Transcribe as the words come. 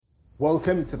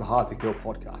Welcome to the Hard to Kill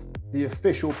podcast, the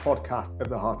official podcast of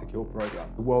the Hard to Kill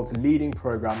program, the world's leading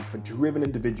program for driven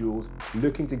individuals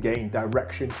looking to gain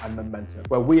direction and momentum,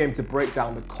 where we aim to break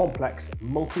down the complex,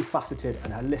 multifaceted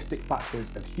and holistic factors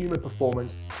of human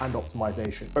performance and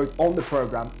optimization. Both on the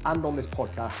program and on this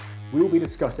podcast, we will be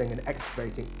discussing and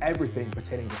excavating everything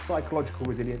pertaining to psychological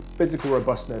resilience, physical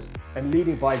robustness, and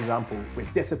leading by example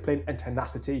with discipline and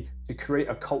tenacity to create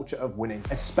a culture of winning,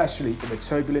 especially in the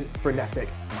turbulent, frenetic,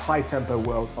 and high-tempo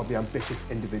world of the ambitious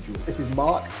individual. This is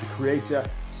Mark, the creator,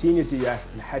 senior DS,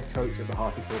 and head coach of the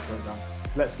Hard to Kill program.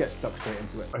 Let's get stuck straight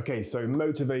into it. Okay, so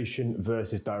motivation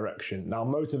versus direction. Now,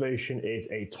 motivation is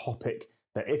a topic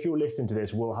that if you're listening to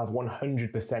this will have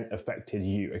 100% affected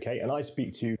you, okay? And I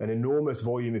speak to an enormous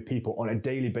volume of people on a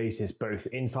daily basis, both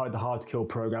inside the Hard to Kill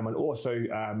program and also,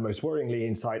 most worryingly,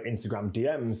 inside Instagram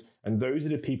DMs. And those are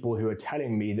the people who are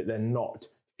telling me that they're not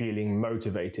feeling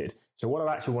motivated. So what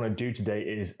I actually want to do today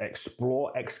is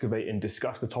explore, excavate, and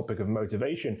discuss the topic of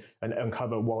motivation and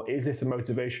uncover, well, is this a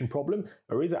motivation problem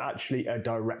or is it actually a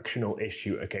directional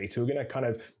issue? Okay, so we're going to kind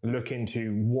of look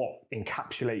into what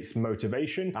encapsulates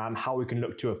motivation, how we can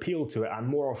look to appeal to it, and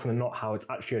more often than not, how it's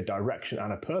actually a direction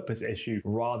and a purpose issue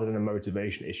rather than a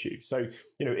motivation issue. So,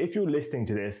 if you're listening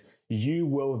to this, you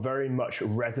will very much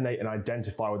resonate and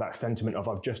identify with that sentiment of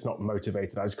I've just not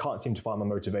motivated. I just can't seem to find my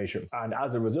motivation. And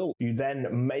as a result, you then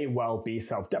may well be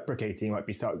self-deprecating, you might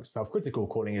be self-critical,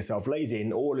 calling yourself lazy,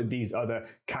 and all of these other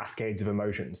cascades of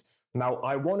emotions. Now,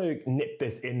 I want to nip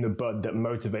this in the bud that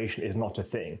motivation is not a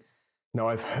thing. Now,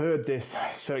 I've heard this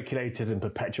circulated and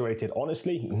perpetuated,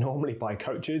 honestly, normally by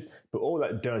coaches, but all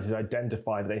that does is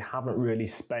identify that they haven't really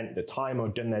spent the time or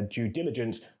done their due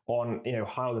diligence on,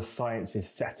 how the science is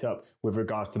set up with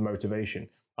regards to motivation.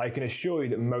 I can assure you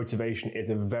that motivation is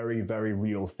a very, very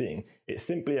real thing. It's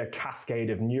simply a cascade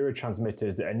of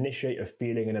neurotransmitters that initiate a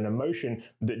feeling and an emotion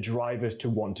that drive us to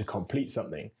want to complete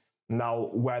something. Now,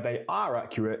 where they are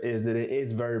accurate is that it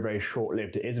is very, very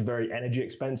short-lived. It is very energy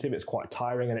expensive, it's quite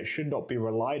tiring, and it should not be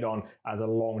relied on as a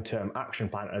long-term action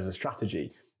plan, as a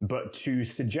strategy. But to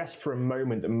suggest for a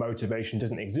moment that motivation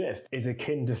doesn't exist is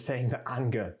akin to saying that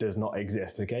anger does not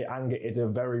exist, okay? Anger is a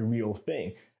very real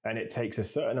thing, and it takes a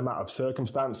certain amount of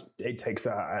circumstance. It takes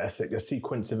a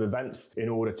sequence of events in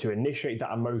order to initiate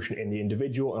that emotion in the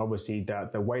individual, and obviously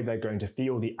the way they're going to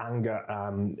feel the anger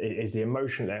is the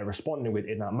emotion they're responding with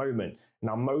in that moment.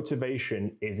 Now,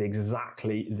 motivation is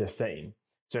exactly the same.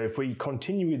 So if we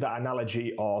continue with that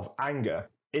analogy of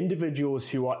anger, individuals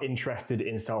who are interested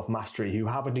in self-mastery, who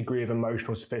have a degree of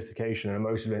emotional sophistication and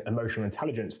emotional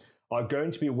intelligence, are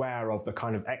going to be aware of the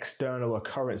kind of external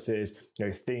occurrences,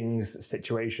 things,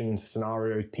 situations,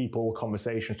 scenarios, people,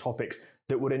 conversations, topics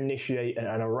that would initiate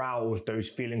and arouse those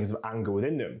feelings of anger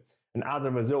within them. And as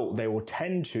a result, they will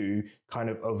tend to kind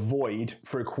of avoid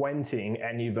frequenting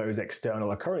any of those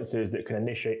external occurrences that can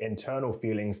initiate internal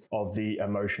feelings of the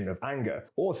emotion of anger.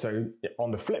 Also,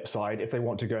 on the flip side, if they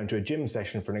want to go into a gym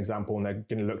session, for an example, and they're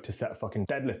going to look to set a fucking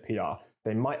deadlift PR,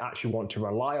 they might actually want to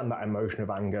rely on that emotion of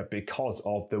anger because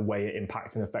of the way it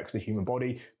impacts and affects the human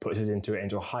body, puts us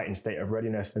into a heightened state of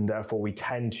readiness, and therefore we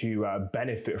tend to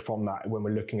benefit from that when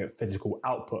we're looking at physical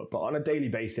output. But on a daily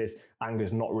basis, anger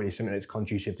is not really something that's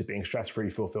conducive to being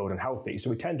stress-free, fulfilled, and healthy. So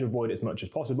we tend to avoid it as much as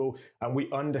possible, and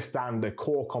we understand the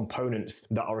core components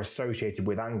that are associated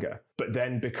with anger. But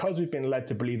then because we've been led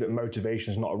to believe that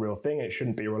motivation is not a real thing, it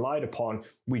shouldn't be relied upon,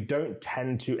 we don't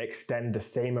tend to extend the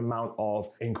same amount of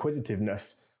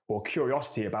inquisitiveness or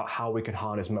curiosity about how we can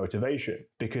harness motivation.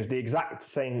 Because the exact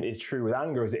same is true with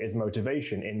anger as it is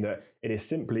motivation, in that it is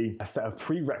simply a set of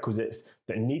prerequisites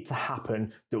that need to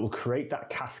happen that will create that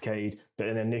cascade that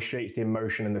then initiates the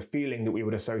emotion and the feeling that we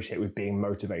would associate with being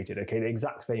motivated. Okay, the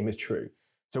exact same is true.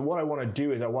 So what I want to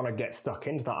do is I want to get stuck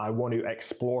into that. I want to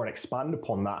explore and expand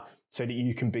upon that so that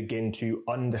you can begin to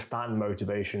understand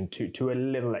motivation to a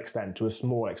little extent, to a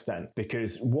small extent.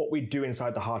 Because what we do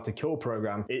inside the Hard to Kill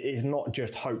program, it is not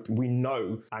just hope. We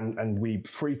know and we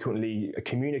frequently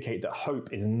communicate that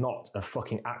hope is not a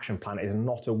fucking action plan. It is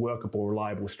not a workable,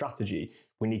 reliable strategy.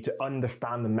 We need to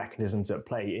understand the mechanisms at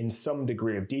play in some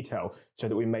degree of detail so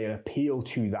that we may appeal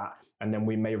to that, and then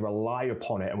we may rely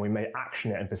upon it and we may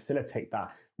action it and facilitate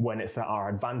that when it's at our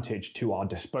advantage to our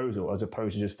disposal, as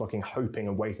opposed to just fucking hoping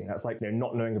and waiting. That's like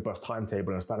not knowing a bus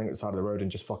timetable and standing at the side of the road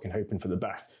and just fucking hoping for the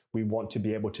best. We want to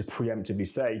be able to preemptively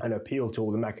say and appeal to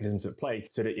all the mechanisms at play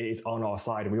so that it is on our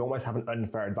side, and we almost have an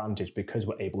unfair advantage because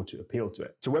we're able to appeal to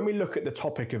it. So when we look at the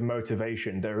topic of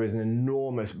motivation, there is an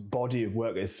enormous body of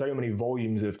work. There's so many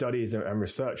volumes of studies and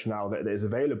research now that is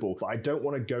available, but I don't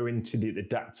want to go into the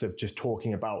depths of just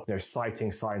talking about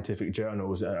citing scientific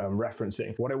journals and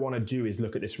referencing. What I want to do is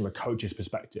look at this this from a coach's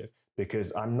perspective,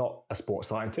 because I'm not a sports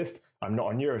scientist, I'm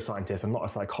not a neuroscientist, I'm not a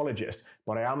psychologist,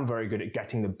 but I am very good at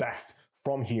getting the best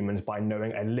from humans by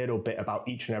knowing a little bit about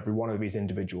each and every one of these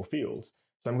individual fields.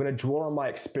 So I'm going to draw on my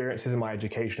experiences and my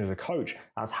education as a coach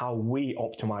as how we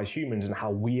optimize humans and how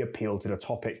we appeal to the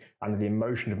topic and the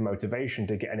emotion of motivation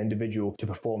to get an individual to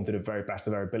perform to the very best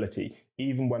of their ability,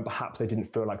 even when perhaps they didn't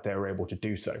feel like they were able to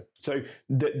do so. So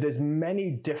there's many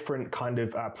different kind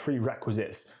of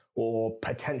prerequisites or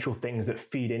potential things that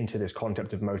feed into this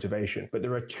concept of motivation. But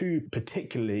there are two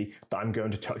particularly that I'm going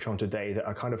to touch on today that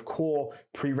are kind of core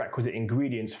prerequisite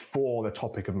ingredients for the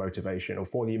topic of motivation or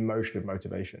for the emotion of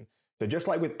motivation. So just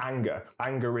like with anger,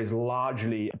 anger is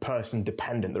largely person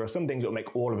dependent. There are some things that will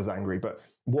make all of us angry, but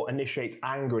what initiates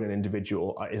anger in an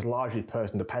individual is largely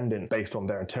person dependent based on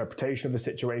their interpretation of the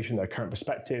situation, their current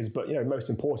perspectives, but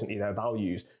most importantly, their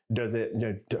values. Does it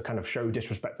to kind of show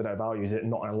disrespect to their values? Is it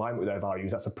not in alignment with their values?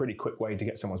 That's a pretty quick way to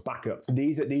get someone's back up.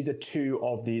 These are two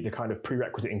of the kind of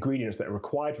prerequisite ingredients that are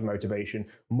required for motivation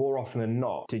more often than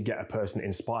not to get a person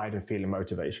inspired and feeling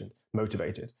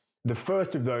motivated. The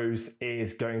first of those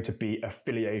is going to be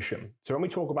affiliation. So when we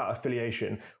talk about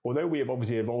affiliation, although we have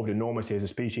obviously evolved enormously as a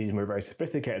species and we're very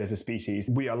sophisticated as a species,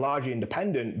 we are largely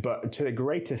independent, but to the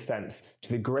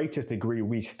greatest degree,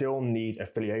 we still need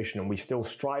affiliation and we still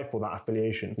strive for that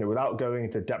affiliation. Without going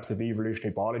into depths of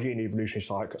evolutionary biology and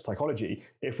evolutionary psychology,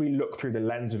 if we look through the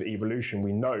lens of evolution,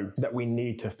 we know that we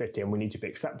need to fit in, we need to be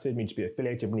accepted, we need to be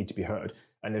affiliated, we need to be heard.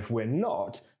 And if we're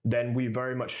not, then we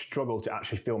very much struggle to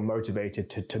actually feel motivated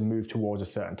to move towards a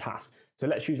certain task. So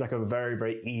let's use like a very,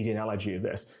 very easy analogy of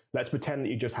this. Let's pretend that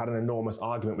you just had an enormous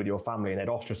argument with your family and they'd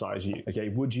ostracize you. Okay,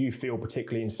 would you feel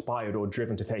particularly inspired or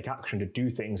driven to take action to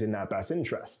do things in their best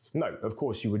interests? No, of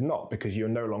course you would not, because you're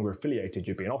no longer affiliated,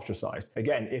 you're being ostracized.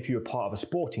 Again, if you're part of a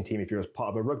sporting team, if you're part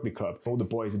of a rugby club, all the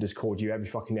boys had just called you every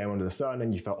fucking name under the sun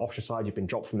and you felt ostracized, you've been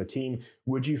dropped from the team,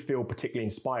 would you feel particularly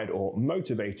inspired or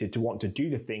motivated to want to do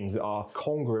the things that are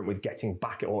congruent with getting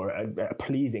back or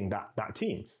pleasing that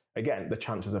team? Again, the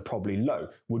chances are probably low.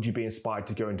 Would you be inspired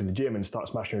to go into the gym and start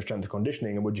smashing your strength and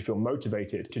conditioning? And would you feel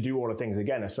motivated to do all the things,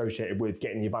 again, associated with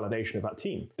getting the validation of that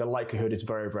team? The likelihood is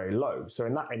very, very low. So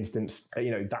in that instance,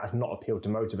 that has not appealed to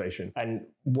motivation. And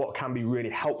what can be really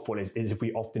helpful is if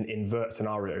we often invert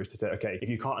scenarios to say, okay, if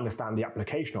you can't understand the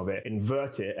application of it,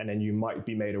 invert it, and then you might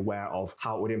be made aware of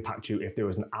how it would impact you if there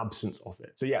was an absence of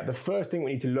it. So yeah, the first thing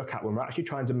we need to look at when we're actually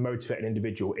trying to motivate an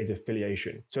individual is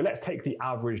affiliation. So let's take the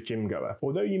average gym goer.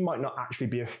 Although you might not actually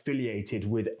be affiliated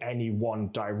with anyone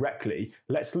directly,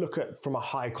 let's look at from a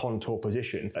high contour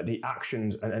position at the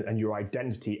actions and your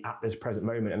identity at this present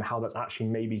moment and how that's actually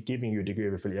maybe giving you a degree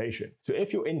of affiliation. So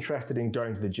if you're interested in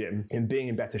going to the gym, in being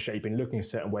in better shape, in looking a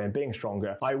certain way and being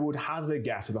stronger, I would hazard a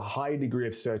guess with a high degree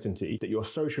of certainty that your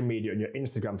social media and your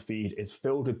Instagram feed is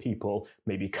filled with people,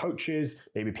 maybe coaches,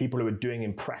 maybe people who are doing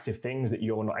impressive things that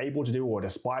you're not able to do or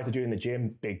aspire to do in the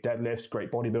gym, big deadlifts,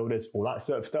 great bodybuilders, all that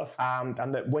sort of stuff. And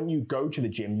that when you go to the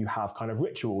gym, you have kind of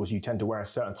rituals. You tend to wear a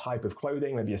certain type of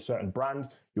clothing, maybe a certain brand.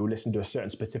 You'll listen to a certain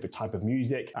specific type of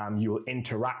music. You'll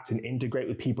interact and integrate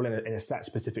with people in a set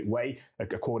specific way,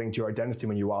 according to your identity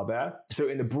when you are there. So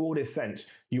in the broadest sense,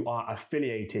 you are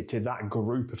affiliated to that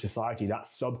group of society, that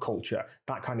subculture,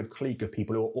 that kind of clique of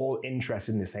people who are all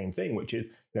interested in the same thing, which is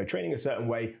training a certain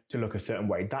way to look a certain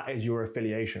way. That is your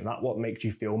affiliation. That's what makes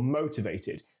you feel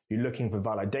motivated. You're looking for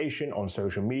validation on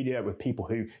social media with people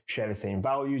who share the same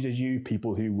values as you,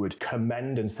 people who would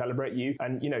commend and celebrate you.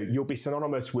 And, you'll be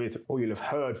synonymous with, or you'll have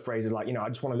heard phrases like, I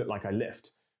just want to look like I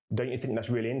lift. Don't you think that's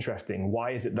really interesting?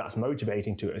 Why is it that's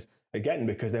motivating to us? Again,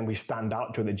 because then we stand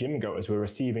out to the gym goers. We're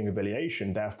receiving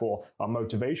affiliation. Therefore, our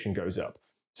motivation goes up.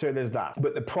 So there's that.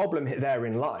 But the problem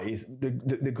therein lies,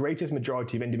 the greatest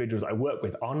majority of individuals I work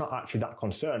with are not actually that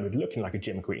concerned with looking like a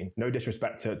gym queen. No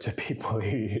disrespect to people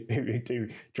who do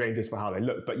train just for how they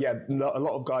look. But yeah, a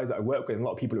lot of guys that I work with, and a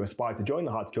lot of people who aspire to join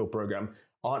the Hard to Kill program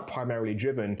aren't primarily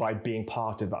driven by being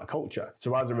part of that culture.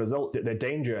 So as a result, the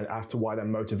danger as to why their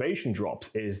motivation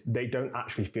drops is they don't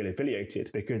actually feel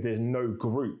affiliated because there's no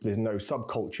group, there's no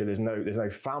subculture, there's no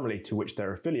family to which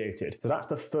they're affiliated. So that's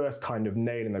the first kind of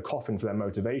nail in the coffin for their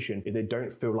motivation, is they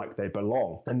don't feel like they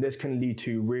belong. And this can lead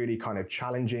to really kind of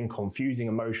challenging, confusing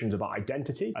emotions about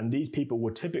identity. And these people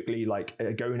will typically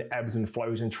go in ebbs and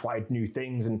flows and try new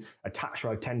things and attach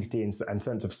their identity and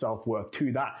sense of self-worth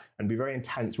to that and be very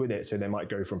intense with it. So they might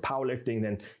go from powerlifting,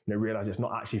 then realize it's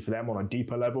not actually for them on a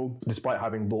deeper level, despite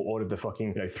having bought all of the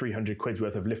fucking 300 quid's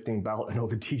worth of lifting belt and all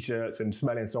the t-shirts and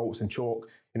smelling salts and chalk,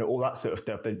 all that sort of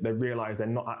stuff. They realize they're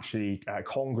not actually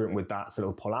congruent with that, so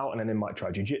they'll pull out, and then they might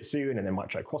try jiu-jitsu, and then they might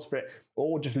try CrossFit,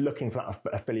 or just looking for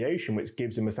that affiliation, which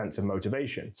gives them a sense of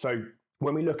motivation. So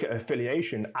when we look at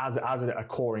affiliation as a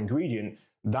core ingredient,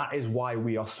 that is why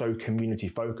we are so community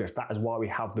focused. That is why we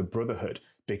have the brotherhood,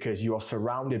 because you are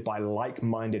surrounded by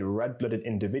like-minded, red-blooded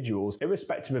individuals.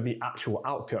 Irrespective of the actual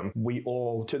outcome, we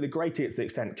all, to the greatest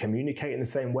extent, communicate in the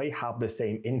same way, have the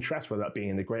same interests, whether that being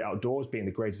in the great outdoors, being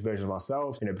the greatest version of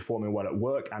ourselves, performing well at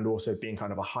work, and also being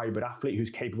kind of a hybrid athlete who's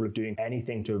capable of doing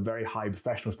anything to a very high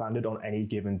professional standard on any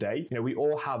given day. We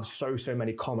all have so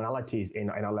many commonalities in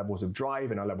our levels of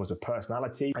drive, in our levels of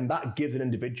personality, and that gives an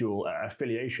individual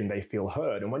affiliation. They feel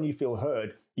heard. And when you feel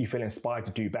heard, you feel inspired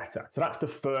to do better. So that's the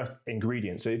first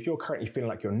ingredient. So if you're currently feeling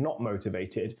like you're not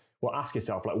motivated, well, ask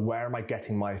yourself, where am I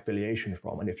getting my affiliation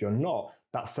from? And if you're not,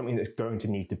 that's something that's going to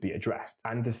need to be addressed.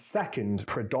 And the second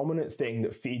predominant thing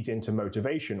that feeds into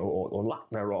motivation or lack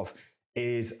thereof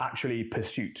is actually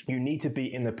pursuit. You need to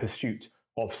be in the pursuit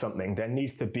of something. There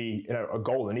needs to be a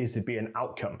goal, there needs to be an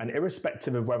outcome. And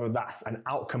irrespective of whether that's an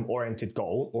outcome-oriented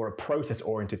goal or a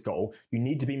process-oriented goal, you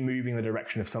need to be moving in the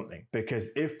direction of something. Because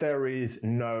if there is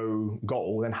no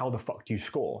goal, then how the fuck do you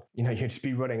score? You'd just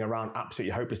be running around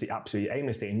absolutely hopelessly, absolutely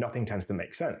aimlessly, and nothing tends to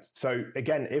make sense. So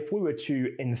again, if we were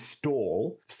to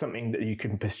install something that you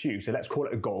can pursue, so let's call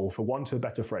it a goal, for want of a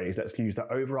better phrase, let's use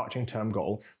the overarching term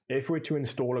goal. If we were to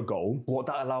install a goal, what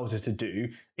that allows us to do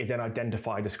is then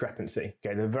identify discrepancy.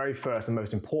 Okay, the very first and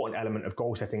most important element of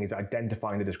goal setting is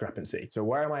identifying the discrepancy. So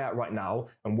where am I at right now,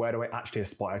 and where do I actually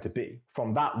aspire to be?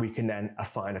 From that, we can then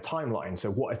assign a timeline.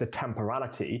 So what is the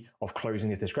temporality of closing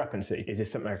this discrepancy? Is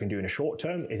this something I can do in a short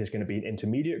term? Is this going to be an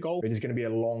intermediate goal? Is this going to be a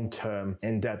long-term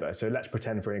endeavor? So let's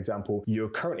pretend, for example, you're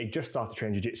currently just started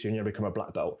training jiu-jitsu and you become a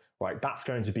black belt, right? That's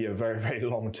going to be a very, very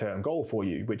long-term goal for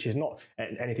you, which is not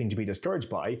anything to be discouraged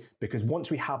by, because once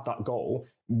we have that goal,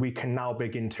 we can now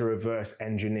begin to reverse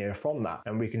engineer from that.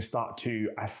 And we can start to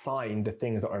assign the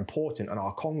things that are important and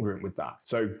are congruent with that.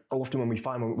 So often when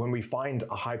we find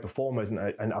high performers and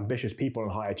ambitious people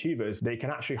and high achievers, they can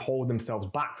actually hold themselves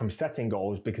back from setting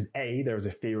goals because A, there is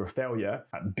a fear of failure,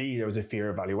 and B, there is a fear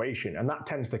of evaluation. And that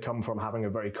tends to come from having a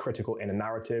very critical inner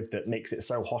narrative that makes it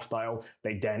so hostile,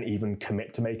 they then even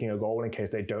commit to making a goal in case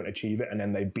they don't achieve it, and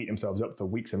then they beat themselves up for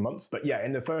weeks and months. But yeah,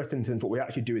 in the first instance, what we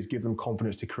actually do is give them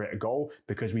confidence to create a goal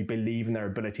because we believe in their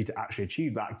ability to actually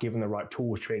achieve that, given the right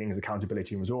tools, trainings,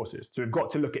 accountability, and resources. So we've got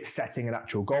to look at setting an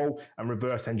actual goal and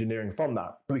reverse engineering from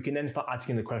that. We can then start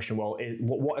asking the question, well,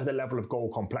 what is the level of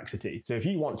goal complexity? So if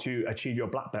you want to achieve your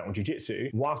black belt in jiu-jitsu,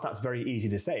 whilst that's very easy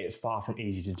to say, it's far from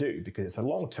easy to do because it's a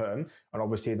long term, and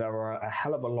obviously there are a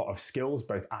hell of a lot of skills,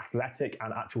 both athletic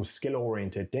and actual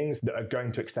skill-oriented things that are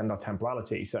going to extend our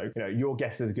temporality. So, your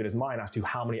guess is as good as mine as to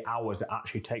how many hours it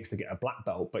actually takes to get a black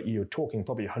belt, but you're talking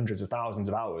probably hundreds of thousands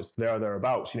of hours there or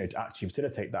thereabouts, to actually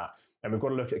facilitate that. And we've got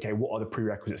to look at, okay, what are the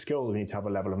prerequisite skills? We need to have a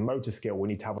level of motor skill. We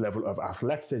need to have a level of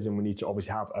athleticism. We need to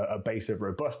obviously have a base of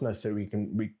robustness so we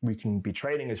can be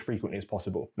training as frequently as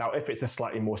possible. Now, if it's a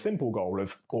slightly more simple goal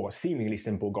or seemingly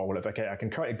simple goal of, okay, I can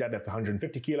currently deadlift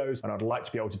 150 kilos and I'd like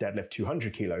to be able to deadlift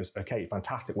 200 kilos. Okay,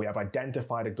 fantastic. We have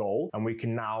identified a goal and we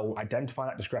can now identify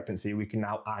that discrepancy. We can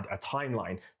now add a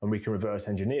timeline and we can reverse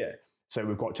engineer. So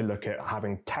we've got to look at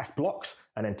having test blocks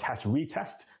and then test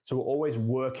retests. So we're always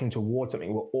working towards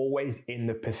something. We're always in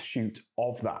the pursuit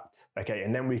of that. Okay.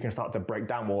 And then we can start to break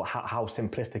down, well, how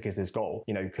simplistic is this goal?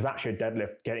 Because actually a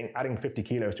deadlift, adding 50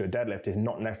 kilos to a deadlift is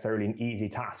not necessarily an easy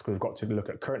task. We've got to look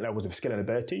at current levels of skill and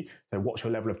ability. So what's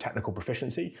your level of technical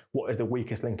proficiency? What is the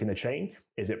weakest link in the chain?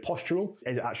 Is it postural?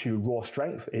 Is it actually raw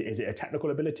strength? Is it a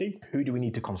technical ability? Who do we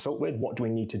need to consult with? What do we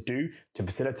need to do to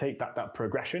facilitate that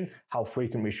progression? How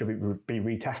frequent we should be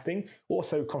retesting?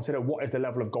 Also consider, what is the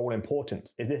level of goal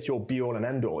importance? Is this your be all and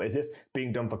end all? Is this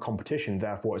being done for competition?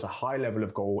 Therefore, it's a high level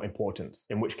of goal importance,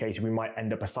 in which case we might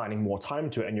end up assigning more time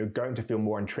to it and you're going to feel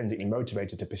more intrinsically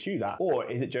motivated to pursue that. Or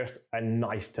is it just a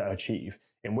nice to achieve?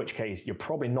 In which case you're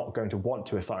probably not going to want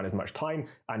to assign as much time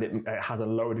and it has a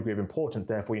lower degree of importance.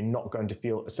 Therefore, you're not going to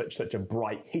feel such a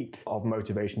bright heat of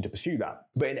motivation to pursue that.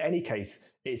 But in any case,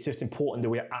 it's just important that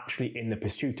we are actually in the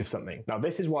pursuit of something. Now,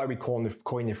 this is why we coin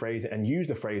the phrase and use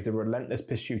the phrase, the relentless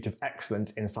pursuit of excellence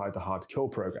inside the Hard to Kill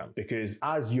program. Because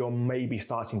as you're maybe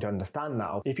starting to understand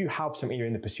now, if you have something you're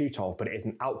in the pursuit of, but it is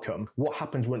an outcome, what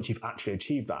happens once you've actually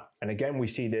achieved that? And again, we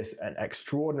see this an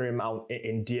extraordinary amount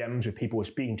in DMs with people we're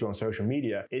speaking to on social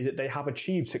media, is that they have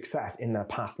achieved success in their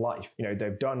past life.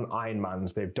 They've done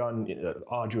Ironmans, they've done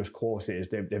arduous courses,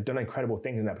 they've done incredible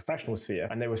things in their professional sphere,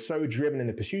 and they were so driven in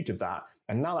the pursuit of that.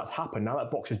 And now that's happened, now that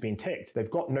box has been ticked, they've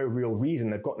got no real reason,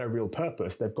 they've got no real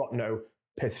purpose, they've got no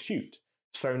pursuit.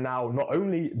 So now not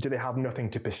only do they have nothing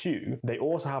to pursue, they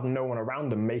also have no one around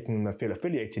them making them feel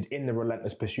affiliated in the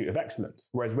relentless pursuit of excellence.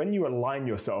 Whereas when you align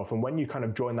yourself and when you kind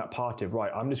of join that party of,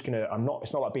 right,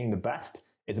 it's not about being the best,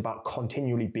 it's about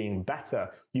continually being better.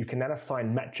 You can then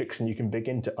assign metrics and you can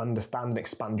begin to understand and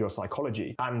expand your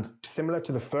psychology. And similar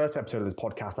to the first episode of this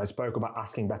podcast, I spoke about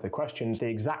asking better questions. The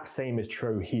exact same is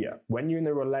true here. When you're in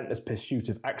the relentless pursuit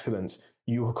of excellence,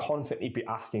 you will constantly be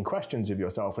asking questions of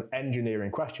yourself and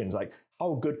engineering questions like,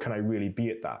 how good can I really be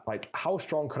at that? Like, how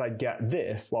strong could I get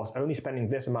this whilst only spending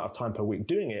this amount of time per week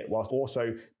doing it, whilst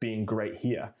also being great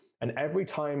here? And every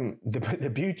time,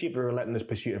 the beauty of the relentless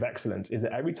pursuit of excellence is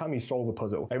that every time you solve a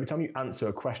puzzle, every time you answer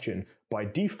a question, by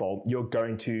default, you're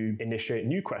going to initiate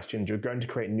new questions, you're going to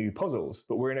create new puzzles.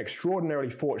 But we're in an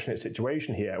extraordinarily fortunate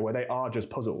situation here where they are just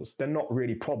puzzles. They're not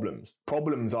really problems.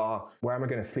 Problems are, where am I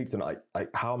going to sleep tonight? Like,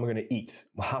 how am I going to eat?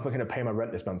 How am I going to pay my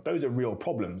rent this month? Those are real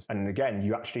problems. And again,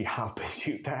 you actually have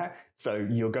pursuit there. So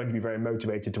you're going to be very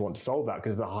motivated to want to solve that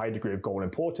because there's a high degree of goal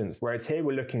importance. Whereas here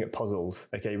we're looking at puzzles.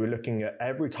 Okay, we're looking at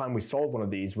every time we solve one of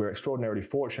these, we're extraordinarily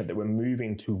fortunate that we're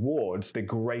moving towards the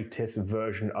greatest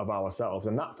version of ourselves.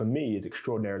 And that for me is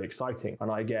extraordinarily exciting.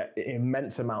 And I get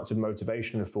immense amounts of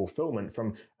motivation and fulfillment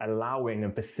from allowing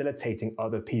and facilitating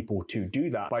other people to do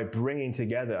that by bringing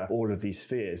together all of these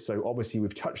spheres. So obviously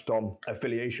we've touched on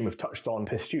affiliation, we've touched on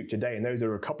pursuit today, and those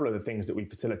are a couple of the things that we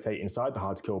facilitate inside the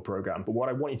Hard to Kill program. But what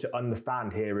I want you to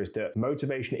understand here is that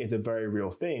motivation is a very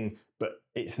real thing, but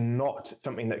it's not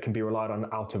something that can be relied on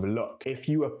out of luck. If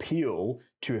you appeal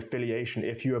to affiliation,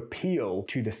 if you appeal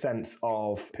to the sense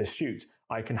of pursuit,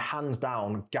 I can hands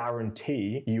down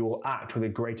guarantee you will act with a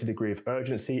greater degree of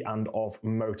urgency and of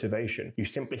motivation. You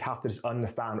simply have to just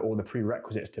understand all the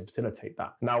prerequisites to facilitate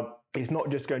that. Now, it's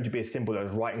not just going to be as simple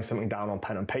as writing something down on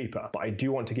pen and paper, but I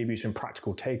do want to give you some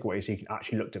practical takeaways so you can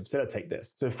actually look to facilitate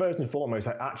this. So first and foremost,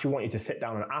 I actually want you to sit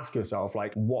down and ask yourself,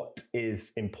 like, what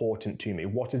is important to me?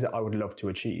 What is it I would love to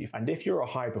achieve? And if you're a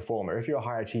high performer, if you're a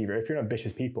high achiever, if you're an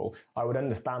ambitious people, I would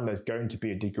understand there's going to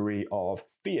be a degree of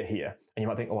fear here. And you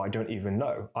might think, oh, I don't even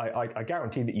know. I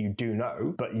guarantee that you do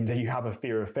know, but that you have a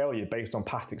fear of failure based on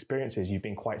past experiences. You've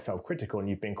been quite self-critical and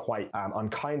you've been quite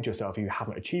unkind to yourself if you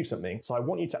haven't achieved something. So I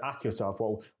want you to ask yourself,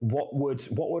 well, what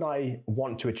would I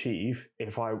want to achieve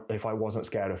if I wasn't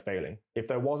scared of failing? If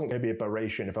there wasn't going to be a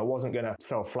berration, if I wasn't going to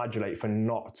self-flagellate for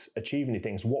not achieving these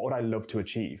things, what would I love to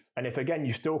achieve? And if, again,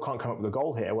 you still can't come up with a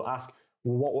goal here, we'll ask,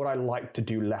 what would I like to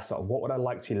do less of? What would I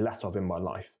like to see less of in my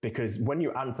life? Because when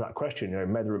you answer that question,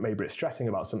 maybe it's stressing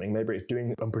about something, maybe it's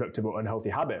doing an unproductive or unhealthy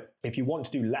habit. If you want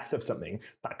to do less of something,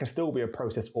 that can still be a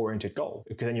process-oriented goal.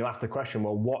 Because then you'll ask the question,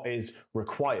 well, what is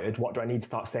required? What do I need to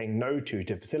start saying no to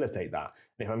facilitate that?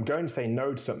 And if I'm going to say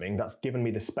no to something, that's given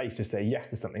me the space to say yes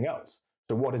to something else.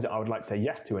 So what is it I would like to say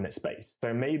yes to in its space?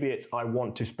 So maybe it's I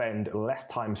want to spend less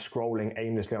time scrolling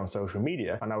aimlessly on social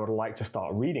media and I would like to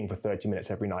start reading for 30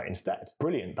 minutes every night instead.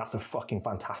 Brilliant. That's a fucking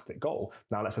fantastic goal.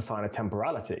 Now let's assign a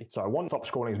temporality. So I want to stop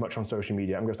scrolling as much on social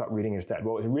media. I'm going to start reading instead.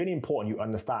 Well, it's really important you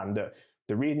understand that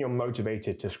the reason you're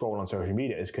motivated to scroll on social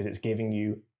media is because it's giving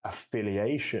you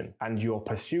affiliation and you're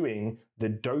pursuing the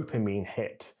dopamine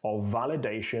hit of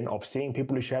validation, of seeing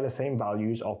people who share the same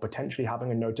values, of potentially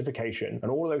having a notification,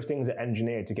 and all of those things are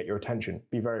engineered to get your attention.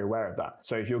 Be very aware of that.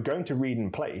 So if you're going to read in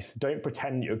place, don't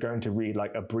pretend you're going to read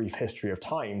like a brief history of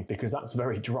time, because that's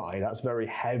very dry. That's very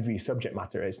heavy subject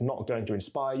matter. It's not going to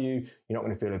inspire you. You're not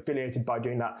going to feel affiliated by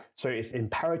doing that. So it's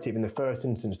imperative in the first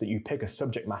instance that you pick a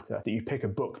subject matter, that you pick a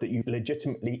book that you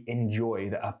legitimately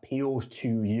enjoy, that appeals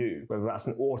to you, whether that's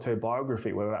an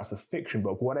autobiography, whether that's a fiction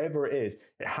book, whatever it is,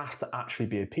 it has to actually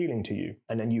be appealing to you.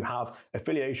 And then you have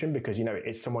affiliation because,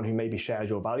 it's someone who maybe shares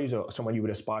your values or someone you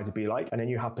would aspire to be like. And then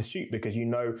you have pursuit because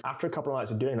after a couple of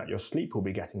nights of doing that, your sleep will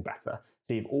be getting better.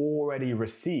 So you've already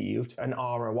received an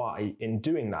ROI in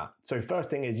doing that. So first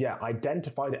thing is,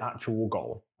 identify the actual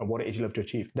goal and what it is you love to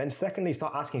achieve. Then secondly,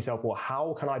 start asking yourself, well,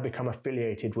 how can I become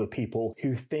affiliated with people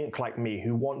who think like me,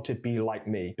 who want to be like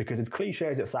me? Because as cliche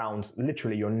as it sounds,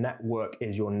 literally your network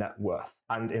is your net worth.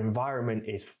 And environment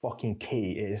is fucking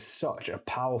key. It is such a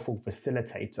powerful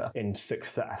facilitator in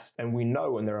success. And we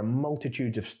know, and there are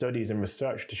multitudes of studies and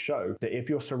research to show that if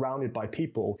you're surrounded by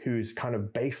people whose kind of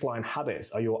baseline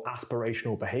habits are your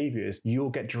aspirational behaviors,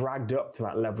 you'll get dragged up to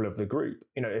that level of the group.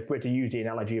 If we're to use the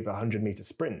analogy of a 100-meter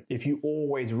sprint, if you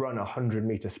always run a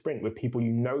 100-meter sprint with people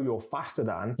you're faster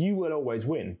than, you will always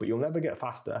win, but you'll never get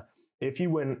faster. If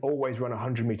you always run a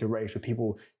 100-meter race with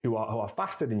people who are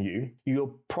faster than you,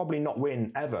 you'll probably not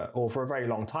win ever or for a very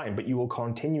long time, but you will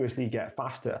continuously get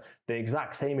faster. The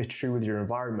exact same is true with your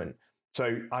environment.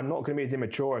 So I'm not going to be as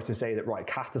immature as to say that, right,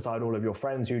 cast aside all of your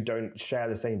friends who don't share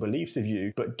the same beliefs as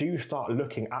you, but do start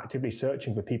looking, actively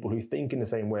searching for people who think in the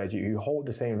same way as you, who hold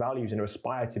the same values and who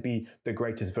aspire to be the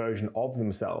greatest version of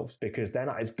themselves, because then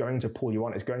that is going to pull you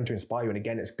on, it's going to inspire you, and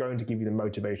again, it's going to give you the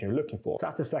motivation you're looking for. So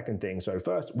that's the second thing. So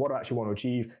first, what do I actually want to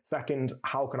achieve? Second,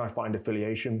 how can I find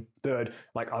affiliation? Third,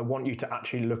 I want you to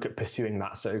actually look at pursuing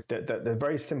that. So the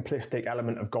very simplistic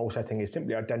element of goal setting is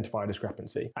simply identify a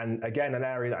discrepancy. And again, an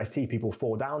area that I see people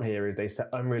fall down here is they set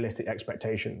unrealistic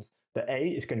expectations. That A,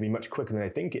 it's going to be much quicker than they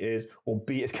think it is, or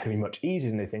B, it's going to be much easier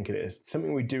than they think it is.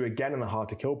 Something we do again in the Hard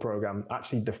to Kill program,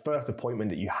 actually the first appointment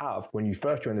that you have when you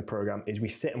first join the program is we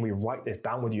sit and we write this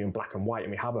down with you in black and white,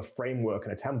 and we have a framework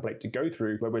and a template to go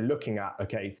through where we're looking at,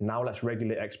 okay, now let's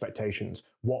regulate expectations.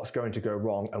 What's going to go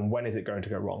wrong and when is it going to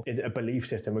go wrong? Is it a belief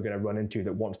system we're going to run into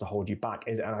that wants to hold you back?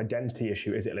 Is it an identity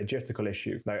issue? Is it a logistical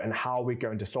issue? No, and how are we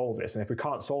going to solve this? And if we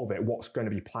can't solve it, what's going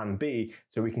to be plan B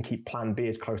so we can keep plan B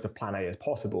as close to plan A as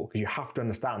possible? Because you have to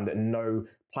understand that no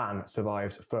plan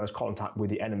survives first contact with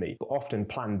the enemy, but often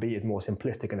plan B is more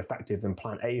simplistic and effective than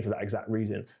plan A for that exact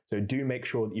reason. So do make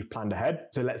sure that you've planned ahead.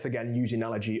 So let's again use the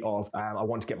analogy of I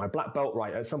want to get my black belt.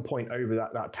 Right, at some point over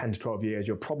that 10 to 12 years,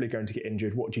 you're probably going to get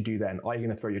injured. What do you do then? Are you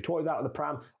going to throw your toys out of the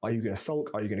pram? Are you going to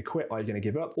sulk? Are you going to quit? Are you going to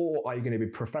give up? Or are you going to be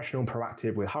professional and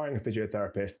proactive with hiring a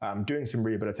physiotherapist, doing some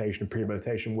rehabilitation and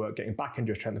prehabilitation work, getting back into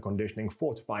your strength and conditioning,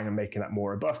 fortifying and making that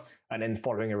more robust, and then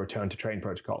following a return to train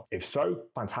protocol? If so,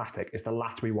 fantastic. It's the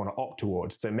last we want to opt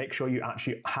towards. So make sure you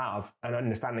actually have an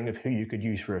understanding of who you could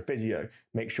use for a physio.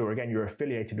 Make sure, again, you're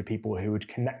affiliated with people who would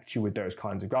connect you with those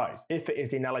kinds of guys. If it is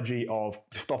the analogy of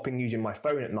stopping using my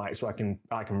phone at night so I can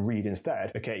read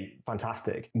instead, okay,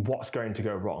 fantastic. What's going to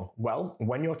go wrong? Well,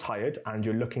 when you're tired and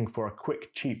you're looking for a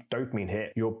quick, cheap dopamine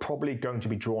hit, you're probably going to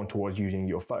be drawn towards using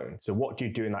your phone. So what do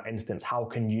you do in that instance? How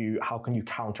can you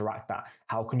counteract that?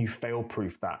 How can you fail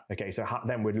proof that? Okay, so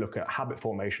then we'd look at habit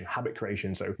formation, habit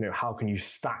creation. So, how can you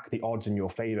stack the odds in your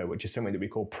favor, which is something that we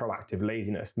call proactive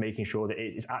laziness, making sure that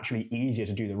it's actually easier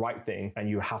to do the right thing and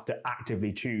you have to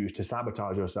actively choose to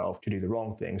sabotage yourself to do the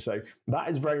wrong thing. So that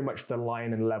is very much the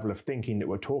line and level of thinking that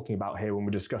we're talking about here when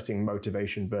we're discussing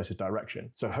motivation versus direction.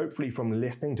 So hopefully from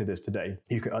listening to this today,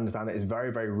 you can understand that it's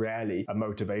very, very rarely a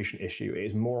motivation issue. It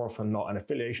is more often not an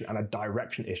affiliation and a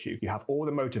direction issue. You have all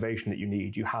the motivation that you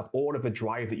need. You have all of the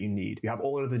drive that you need. You have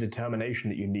all of the determination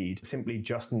that you need. Simply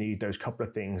just need those couple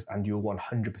of things and you'll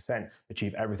 100%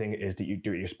 achieve everything it is that you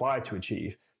aspire to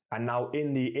achieve. And now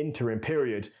in the interim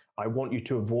period, I want you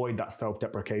to avoid that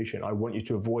self-deprecation. I want you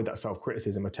to avoid that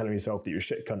self-criticism of telling yourself that you're a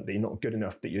shit cunt, that you're not good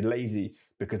enough, that you're lazy,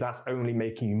 because that's only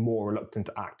making you more reluctant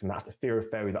to act. And that's the fear of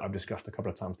failure that I've discussed a couple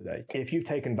of times today. If you've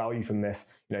taken value from this,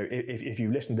 if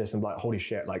you listen to this and be like, holy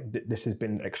shit, this has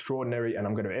been extraordinary and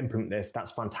I'm going to implement this,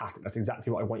 that's fantastic. That's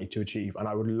exactly what I want you to achieve. And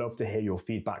I would love to hear your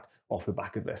feedback off the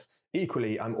back of this.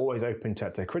 Equally, I'm always open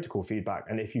to critical feedback.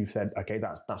 And if you've said, okay,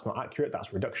 that's not accurate, that's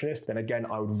reductionist, then again,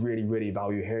 I would really, really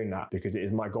value hearing that, because it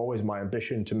is my goal, is my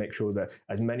ambition to make sure that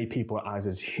as many people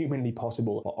as humanly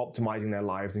possible are optimizing their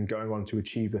lives and going on to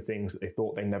achieve the things that they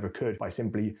thought they never could by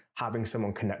simply having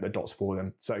someone connect the dots for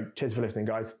them. So cheers for listening,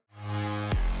 guys.